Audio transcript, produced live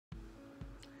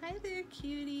Hi there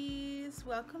cuties,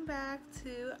 welcome back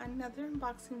to another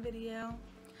unboxing video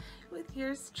with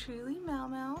yours truly, Mel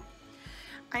Mel.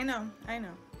 I know,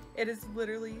 it is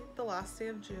literally the last day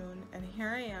of June and here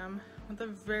I am with a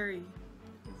very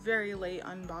late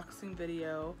unboxing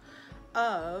video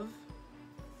of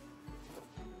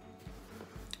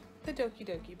the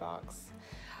DokiDoki Box.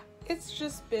 It's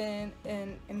just been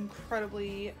an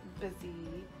incredibly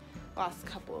busy last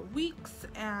couple of weeks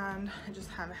and I just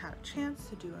haven't had a chance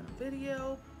to do a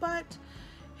video, but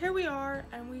here we are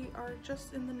and we are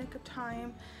just in the nick of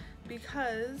time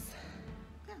because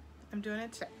yeah, I'm doing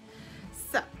it today.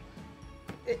 So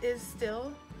it is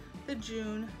still the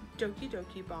June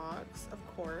DokiDoki Box, of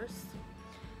course,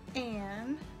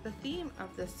 and the theme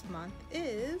of this month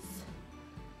is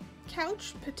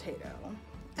couch potato.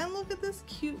 And look at this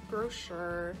cute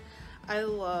brochure. I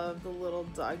love the little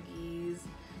doggies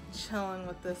chilling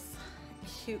with this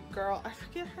cute girl. I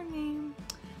forget her name.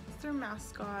 It's their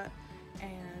mascot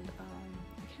and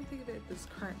I can't think of it at this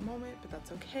current moment, but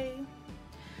that's okay.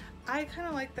 I kind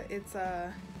of like that it's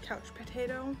a couch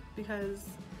potato because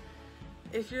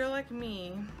if you're like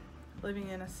me living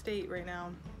in a state right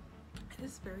now, it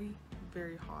is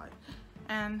very hot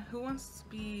and who wants to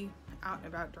be out and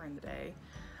about during the day?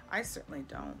 I certainly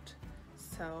don't.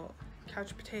 So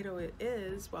couch potato it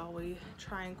is while we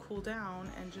try and cool down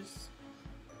and just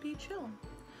be chill.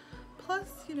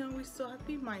 Plus, you know, we still have to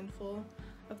be mindful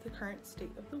of the current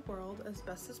state of the world as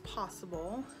best as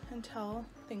possible until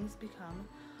things become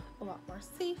a lot more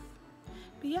safe.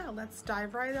 But yeah, let's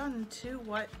dive right on into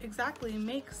what exactly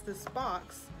makes this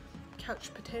box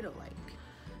couch potato-like.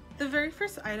 The very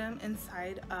first item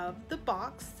inside of the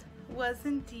box was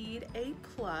indeed a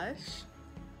plush.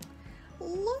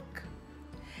 Look!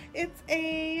 It's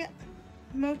a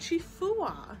Mochi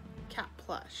Fua cat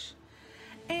plush.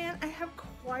 And I have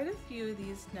quite a few of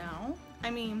these now.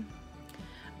 I mean,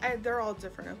 they're all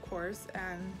different, of course,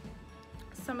 and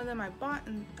some of them I bought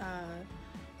and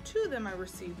two of them I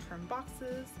received from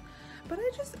boxes. But I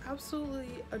just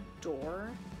absolutely adore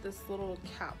this little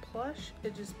cat plush.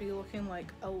 It just be looking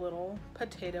like a little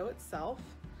potato itself.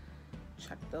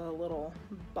 Check the little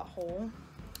butthole.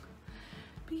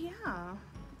 But yeah,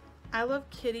 I love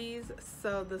kitties,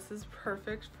 so this is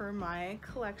perfect for my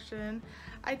collection.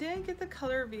 I didn't get the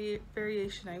color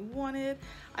variation I wanted.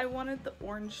 I wanted the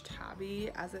orange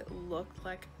tabby as it looked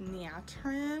like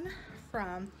Niatrin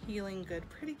from Healing Good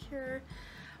Pretty Cure.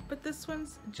 But this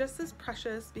one's just as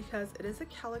precious because it is a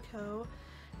calico,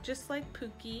 just like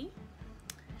Pookie.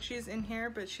 She's in here,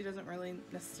 but she doesn't really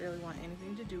necessarily want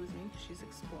anything to do with me because she's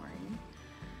exploring.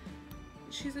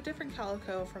 She's a different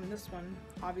calico from this one,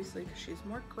 obviously, because she's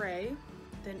more gray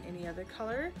than any other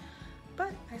color,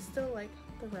 but I still like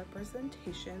the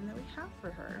representation that we have for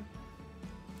her.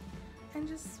 And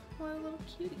just what a little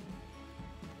cutie.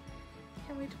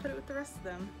 Can't wait to put it with the rest of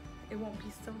them. It won't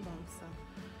be so lonesome.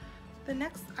 The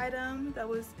next item that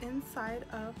was inside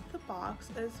of the box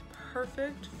is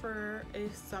perfect for a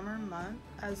summer month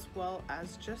as well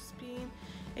as just being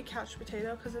a couch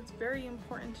potato because it's very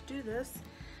important to do this.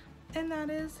 And that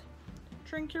is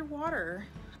drink your water.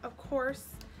 Of course,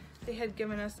 they had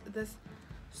given us this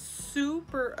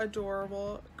super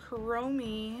adorable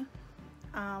chromey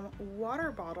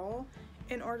water bottle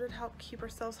in order to help keep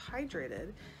ourselves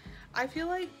hydrated. I feel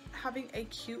like having a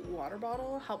cute water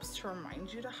bottle helps to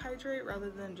remind you to hydrate rather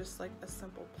than just like a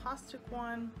simple plastic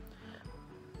one.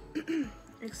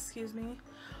 Excuse me.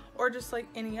 Or just like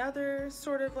any other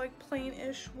sort of like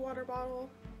plain-ish water bottle.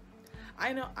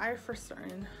 I know I for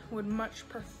certain would much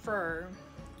prefer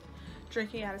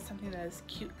drinking out of something that is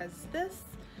cute as this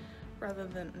rather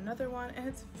than another one, and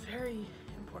it's very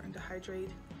important to hydrate.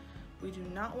 We do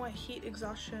not want heat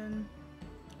exhaustion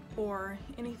or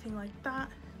anything like that,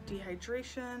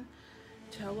 dehydration,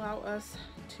 to allow us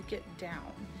to get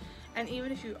down. And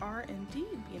even if you are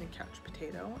indeed being a couch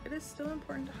potato, it is still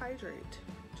important to hydrate.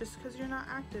 Just because you're not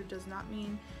active does not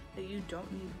mean that you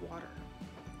don't need water.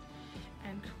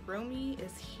 And Chromie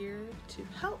is here to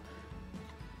help.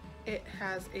 It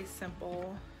has a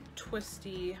simple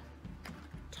twisty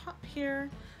top here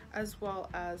as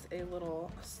well as a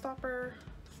little stopper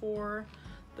for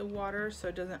the water so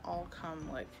it doesn't all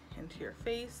come like into your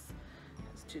face. It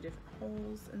has two different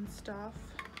holes and stuff.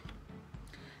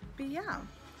 But yeah,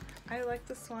 I like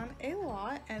this one a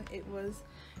lot and it was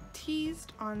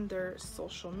teased on their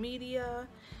social media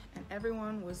and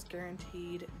everyone was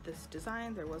guaranteed this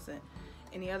design. There wasn't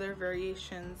any other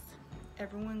variations.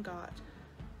 Everyone got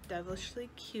devilishly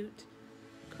cute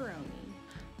Chromie.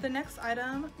 The next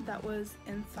item that was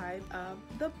inside of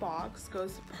the box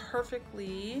goes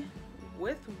perfectly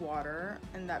with water,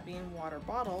 and that being water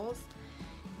bottles,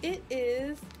 It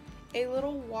is a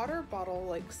little water bottle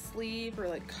like sleeve or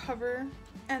like cover,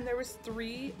 and there was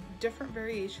 3 different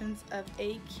variations of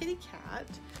a kitty cat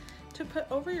to put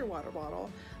over your water bottle.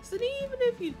 So that even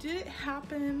if you did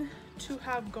happen to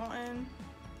have gotten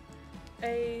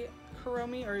a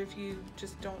Kuromi, or if you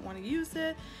just don't want to use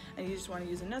it and you just want to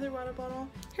use another water bottle,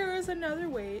 here is another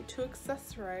way to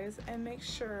accessorize and make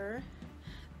sure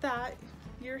that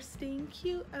you're staying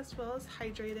cute as well as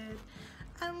hydrated.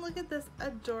 And look at this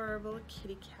adorable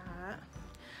kitty cat.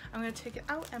 I'm gonna take it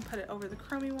out and put it over the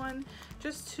Kuromi one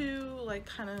just to like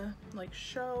kind of like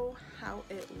show how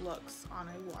it looks on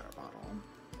a water bottle.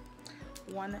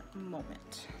 One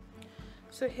moment.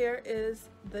 So here is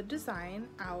the design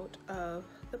out of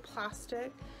the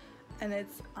plastic, and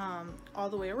it's all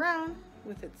the way around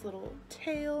with its little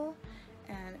tail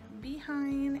and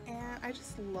behind, and I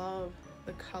just love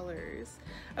the colors.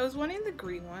 I was wanting the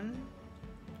green one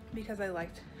because I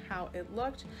liked how it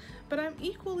looked, but I'm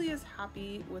equally as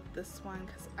happy with this one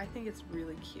because I think it's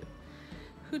really cute.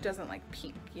 Who doesn't like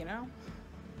pink, you know?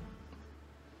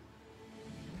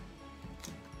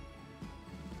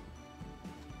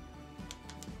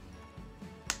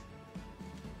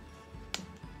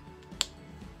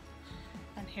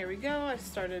 And here we go. I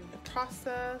started the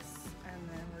process, and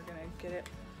then we're gonna get it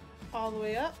all the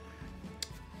way up.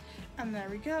 And there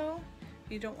we go.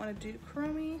 If you don't want to do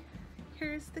Kuromi,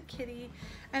 here's the kitty,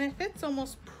 and it fits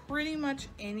almost pretty much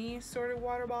any sort of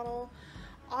water bottle,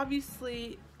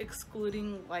 obviously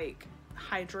excluding like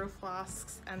hydro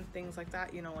flasks and things like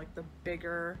that, you know, like the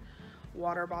bigger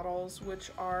water bottles,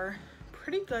 which are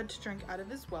pretty good to drink out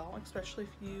of as well, especially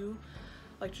if you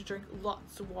like to drink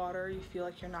lots of water, you feel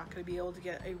like you're not going to be able to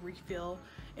get a refill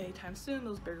anytime soon.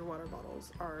 Those bigger water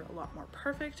bottles are a lot more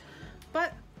perfect,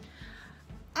 but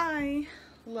I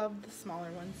love the smaller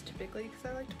ones typically because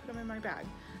I like to put them in my bag.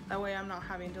 That way I'm not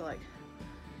having to like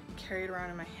carry it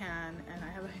around in my hand, and I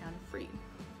have a hand free.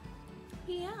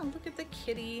 Yeah, look at the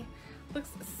kitty. Looks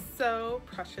so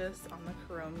precious on the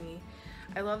Kuromi.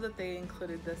 I love that they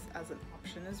included this as an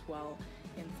option as well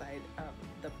inside of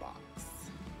the box.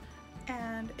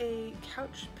 And a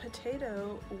couch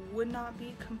potato would not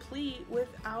be complete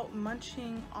without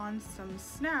munching on some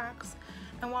snacks.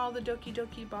 And while the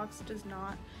DokiDoki Box does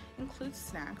not include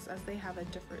snacks, as they have a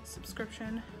different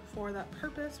subscription for that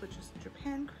purpose, which is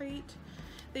Japan Crate,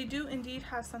 they do indeed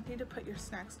have something to put your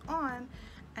snacks on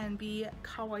and be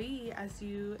kawaii as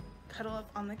you cuddle up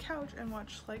on the couch and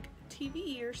watch like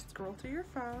TV or scroll through your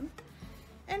phone.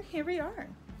 And here we are.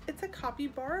 It's a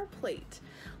capybara plate.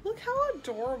 Look how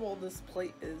adorable this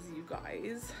plate is, you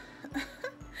guys.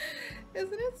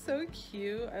 Isn't it so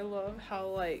cute? I love how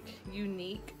like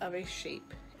unique of a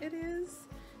shape it is.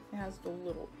 It has the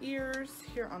little ears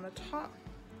here on the top.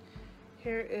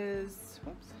 Here is,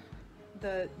 whoops,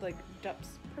 the like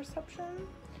depth perception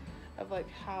of like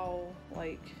how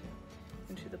like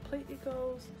into the plate it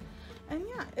goes. And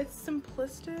yeah, it's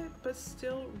simplistic but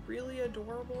still really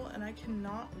adorable, and I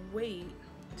cannot wait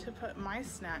to put my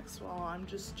snacks while I'm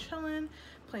just chilling,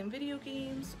 playing video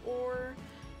games, or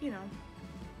you know,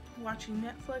 watching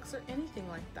Netflix or anything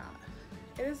like that.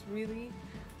 It is really,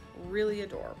 really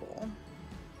adorable.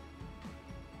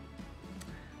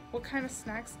 What kind of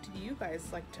snacks do you guys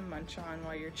like to munch on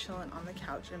while you're chilling on the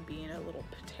couch and being a little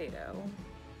potato?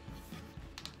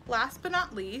 Last but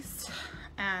not least,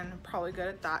 and probably good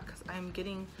at that because I'm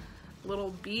getting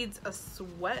little beads of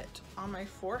sweat on my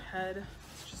forehead.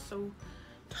 It's just so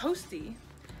toasty.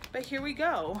 But here we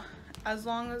go. As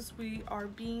long as we are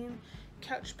being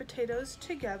couch potatoes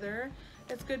together,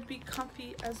 it's good to be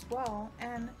comfy as well.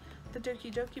 And the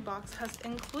DokiDoki Box has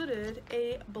included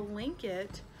a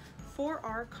blanket for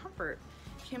our comfort.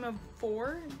 It came of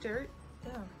four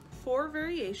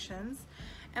variations,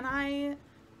 and I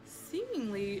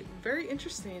seemingly, very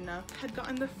interesting enough, had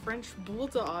gotten the French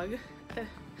Bulldog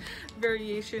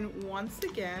variation once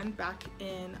again back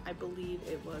in, I believe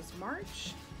it was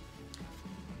March,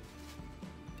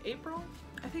 April?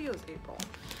 I think it was April.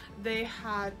 They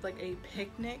had like a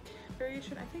picnic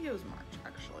variation. I think it was March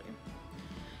actually.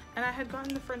 And I had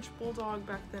gotten the French Bulldog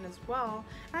back then as well.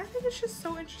 And I think it's just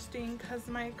so interesting because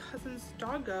my cousin's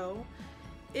doggo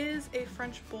is a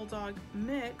French Bulldog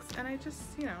mix, and I just,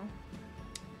 you know,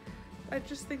 I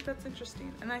just think that's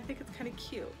interesting, and I think it's kind of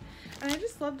cute. And I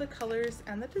just love the colors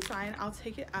and the design. I'll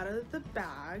take it out of the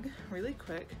bag really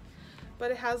quick,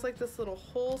 but it has like this little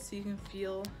hole so you can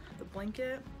feel the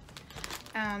blanket.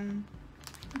 And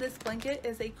this blanket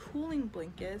is a cooling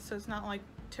blanket, so it's not like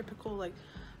typical like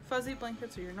fuzzy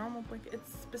blankets or your normal blanket.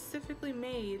 It's specifically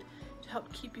made to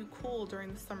help keep you cool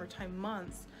during the summertime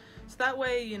months. So that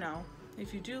way, you know,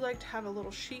 if you do like to have a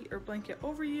little sheet or blanket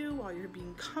over you while you're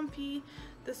being comfy,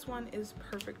 this one is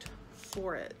perfect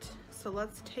for it. So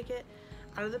let's take it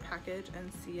out of the package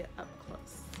and see it up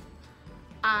close.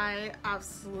 I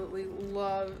absolutely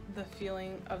love the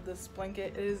feeling of this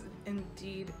blanket. It is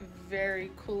indeed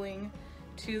very cooling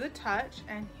to the touch,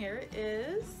 and here it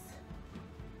is.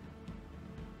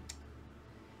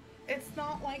 It's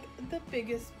not like the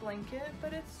biggest blanket,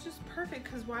 but it's just perfect,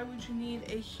 because why would you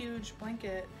need a huge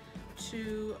blanket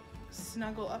to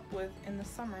snuggle up with in the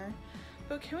summer?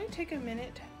 But can we take a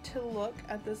minute to look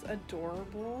at this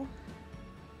adorable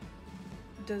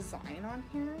design on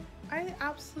here? I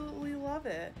absolutely love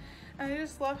it. And I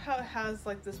just love how it has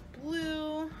like this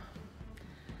blue.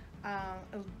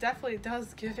 It definitely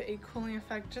does give a cooling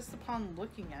effect just upon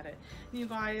looking at it. And you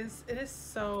guys, it is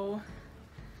so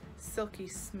silky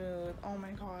smooth. Oh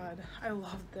my god, I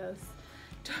love this.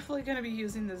 Definitely gonna be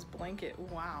using this blanket.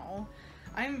 Wow,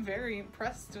 I'm very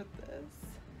impressed with this.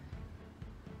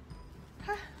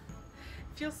 It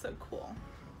feels so cool.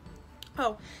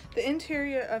 Oh, the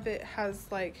interior of it has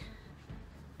like,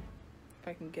 if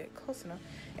I can get close enough,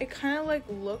 it kind of like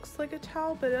looks like a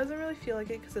towel, but it doesn't really feel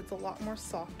like it because it's a lot more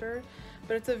softer.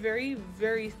 But it's a very,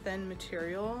 very thin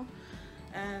material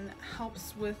and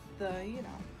helps with the, you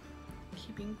know,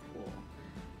 keeping cool.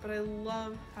 But I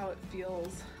love how it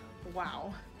feels.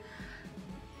 Wow,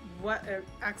 what an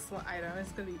excellent item.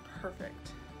 It's gonna be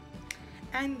perfect.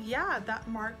 And yeah, that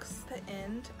marks the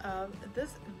end of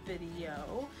this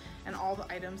video and all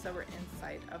the items that were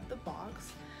inside of the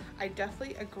box. I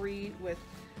definitely agree with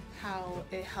how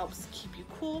it helps keep you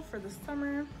cool for the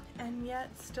summer, and yet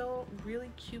still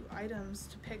really cute items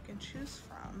to pick and choose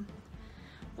from.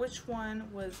 Which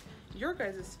one was your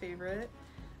guys' favorite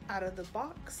out of the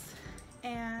box?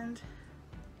 And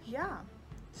yeah,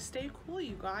 stay cool,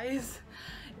 you guys.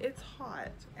 It's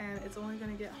hot, and it's only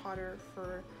gonna get hotter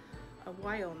for a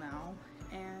while now.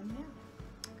 And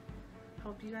yeah,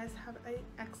 hope you guys have an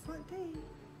excellent day.